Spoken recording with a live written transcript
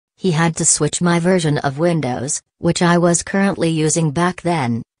he had to switch my version of Windows, which I was currently using back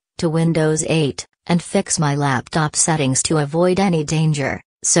then, to Windows 8, and fix my laptop settings to avoid any danger.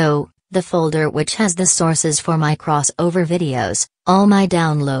 So, the folder which has the sources for my crossover videos, all my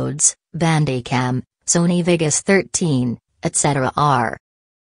downloads, Bandicam, Sony Vegas 13, etc. are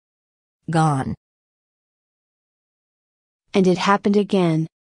gone. And it happened again.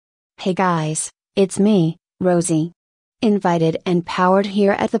 Hey guys, it's me, Rosie. Invited and powered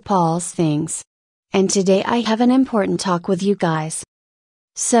here at the Paul's Things. And today I have an important talk with you guys.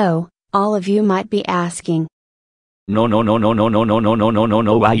 So, all of you might be asking. No, I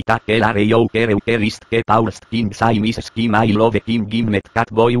takelare yo kerist ke Paul's King sai mis skim I love him gimmet cat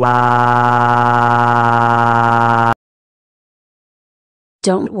boy wa.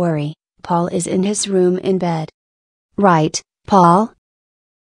 Don't worry, Paul is in his room in bed. Right, Paul?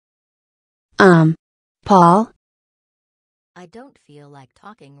 Paul? I don't feel like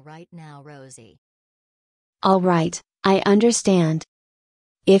talking right now, Rosie. Alright, I understand.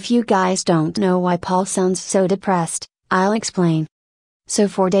 If you guys don't know why Paul sounds so depressed, I'll explain. So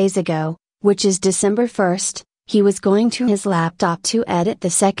 4 days ago, which is December 1st, he was going to his laptop to edit the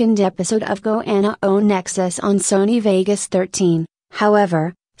second episode of GoAnimators on Sony Vegas 13,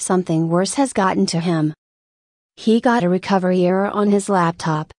 however, something worse has gotten to him. He got a recovery error on his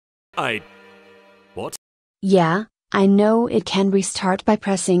laptop. What? Yeah, I know it can restart by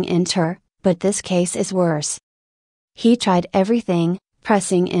pressing enter, but this case is worse. He tried everything,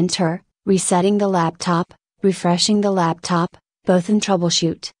 pressing enter, resetting the laptop, refreshing the laptop, both in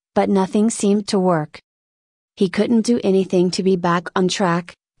troubleshoot, but nothing seemed to work. He couldn't do anything to be back on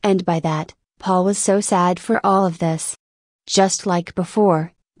track, and by that, Paul was so sad for all of this. Just like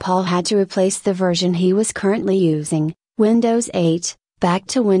before, Paul had to replace the version he was currently using, Windows 8, back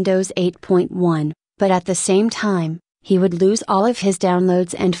to Windows 8.1, but at the same time, he would lose all of his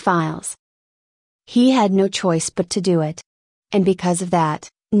downloads and files. He had no choice but to do it. And because of that,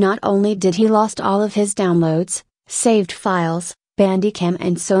 not only did he lost all of his downloads, saved files, Bandicam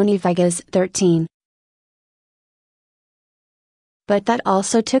and Sony Vegas 13, but that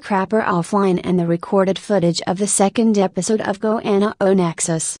also took Wrapper offline and the recorded footage of the second episode of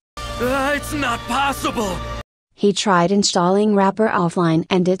GoAnimators. It's not possible! He tried installing Wrapper offline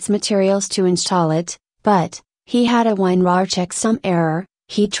and its materials to install it, but he had a WinRAR checksum error.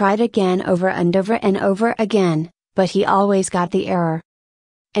 He tried again over and over again, but he always got the error.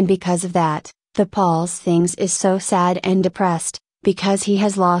 And because of that, the Paul's Things is so sad and depressed, because he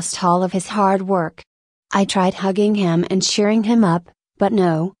has lost all of his hard work. I tried hugging him and cheering him up, but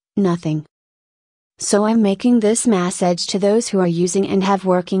no, nothing. So I'm making this message to those who are using and have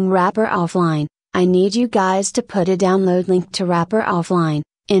working Wrapper offline. I need you guys to put a download link to Wrapper offline,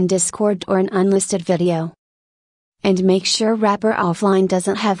 in Discord or an unlisted video. And make sure Wrapper offline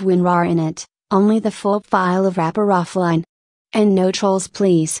doesn't have WinRAR in it, only the full file of Wrapper offline. And no trolls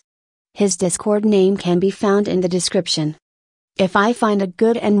please. His Discord name can be found in the description. If I find a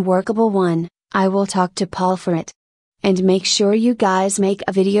good and workable one, I will talk to Paul for it. And make sure you guys make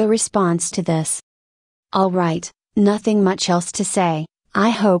a video response to this. Alright, nothing much else to say.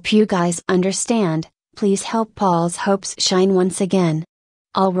 I hope you guys understand. Please help Paul's hopes shine once again.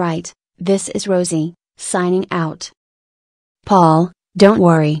 Alright, this is Rosie, signing out. Paul, don't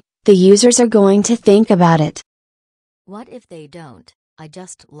worry, the users are going to think about it. What if they don't? I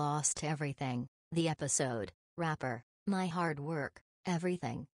just lost everything. The episode, Wrapper, my hard work,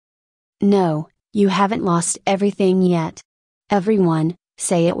 everything. No, you haven't lost everything yet. Everyone,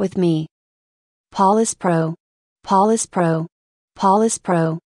 say it with me. Paul is pro. Paul is pro. Paul is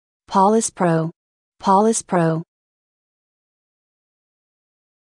pro. Paul is pro. Paul is pro.